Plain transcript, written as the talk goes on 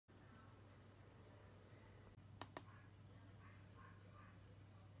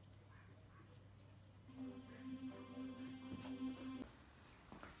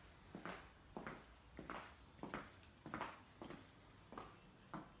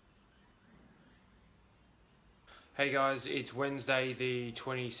Hey guys, it's Wednesday the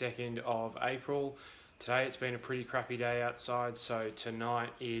 22nd of April. Today it's been a pretty crappy day outside, so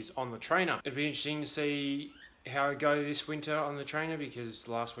tonight is on the trainer. It'd be interesting to see how I go this winter on the trainer because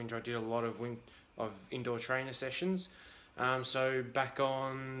last winter I did a lot of indoor trainer sessions. So back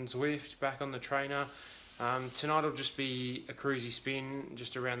on Zwift, back on the trainer. Tonight will just be a cruisy spin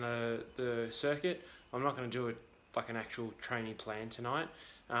just around the circuit. I'm not going to do it like an actual training plan tonight,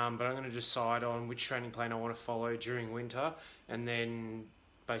 but I'm going to decide on which training plan I want to follow during winter and then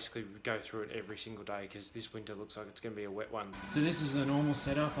basically go through it every single day because this winter looks like it's going to be a wet one. So this is the normal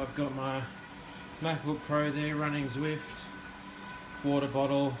setup. I've got my MacBook Pro there running Zwift, water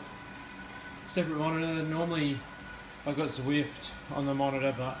bottle, separate monitor. Normally I've got Zwift on the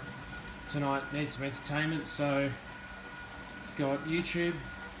monitor, but tonight needs some entertainment, so I've got YouTube,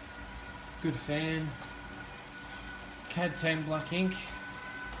 good fan, CAD 10 black ink.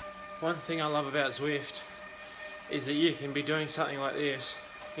 One thing I love about Zwift is that you can be doing something like this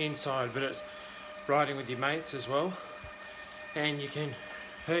inside, but it's riding with your mates as well, and you can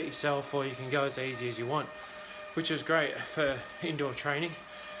hurt yourself or you can go as easy as you want, which is great for indoor training.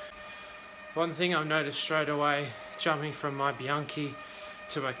 One thing I've noticed straight away jumping from my Bianchi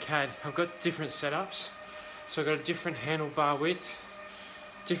to my CAD, I've got different setups. So I've got a different handlebar width,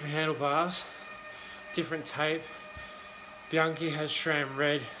 different handlebars, different tape. Bianchi has SRAM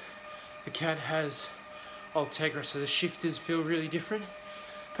red, the CAD has Ultegra, so the shifters feel really different.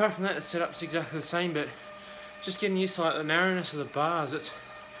 Apart from that, the setup's exactly the same, but just getting used to like the narrowness of the bars,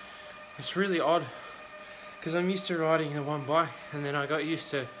 it's really odd because I'm used to riding the one bike, and then I got used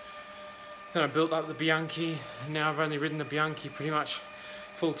to, then I built up the Bianchi, and now I've only ridden the Bianchi pretty much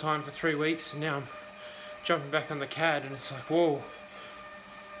full time for 3 weeks, and now I'm jumping back on the CAD, and it's like, whoa,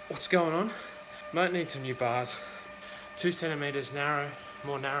 what's going on? Might need some new bars. 2 centimeters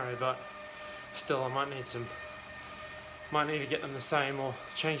more narrow, but still I might need to get them the same or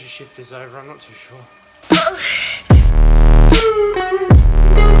change the shifters over, I'm not too sure.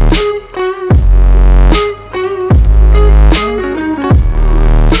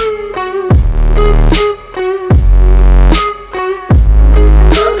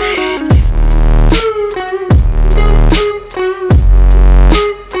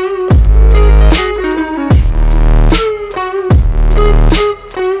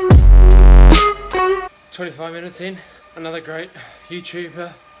 25 minutes in, another great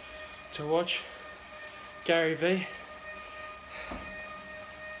YouTuber to watch, Gary V.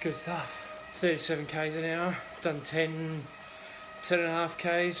 Good stuff. 37 k's an hour, done 10.5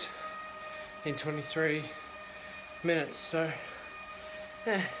 k's in 23 minutes, so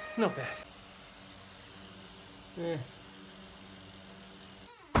not bad.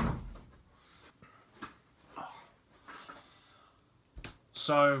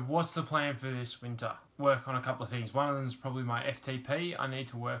 So what's the plan for this winter? Work on a couple of things. One of them is probably my FTP. I need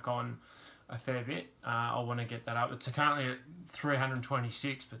to work on a fair bit. I want to get that up. It's currently at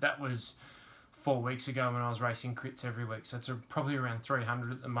 326, but that was 4 weeks ago when I was racing crits every week. So it's probably around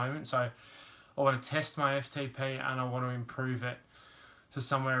 300 at the moment. So I want to test my FTP and I want to improve it to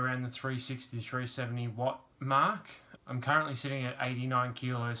somewhere around the 360, 370 watt mark. I'm currently sitting at 89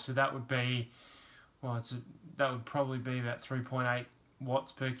 kilos, so that would be, well, that would probably be about 3.8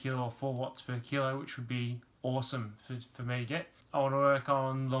 watts per kilo or 4 watts per kilo, which would be awesome for me to get. I want to work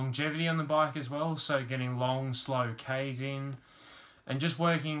on longevity on the bike as well, so getting long, slow Ks in, and just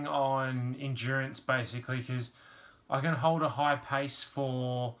working on endurance basically, because I can hold a high pace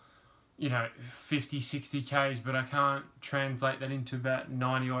for, 50, 60 Ks, but I can't translate that into about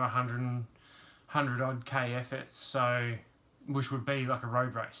 90 or 100 odd K efforts, so which would be like a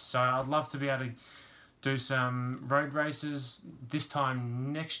road race. So I'd love to be able to do some road races this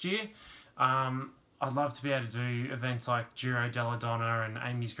time next year. I'd love to be able to do events like Giro della Donna and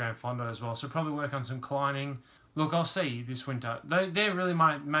Amy's Grand Fondo as well, so probably work on some climbing. Look, I'll see this winter. They're really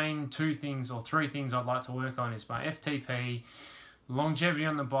my main 2 things or 3 things I'd like to work on is my FTP, longevity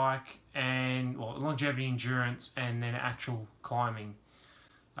on the bike, and longevity, endurance, and then actual climbing.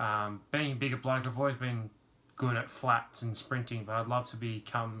 Being a bigger bloke, I've always been good at flats and sprinting, but I'd love to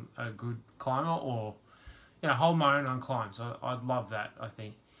become a good climber or hold my own on climbs. I'd love that, I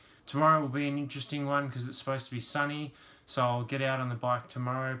think. Tomorrow will be an interesting one because it's supposed to be sunny, so I'll get out on the bike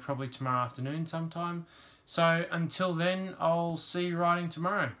tomorrow, probably tomorrow afternoon sometime. So until then, I'll see you riding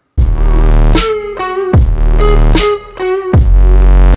tomorrow.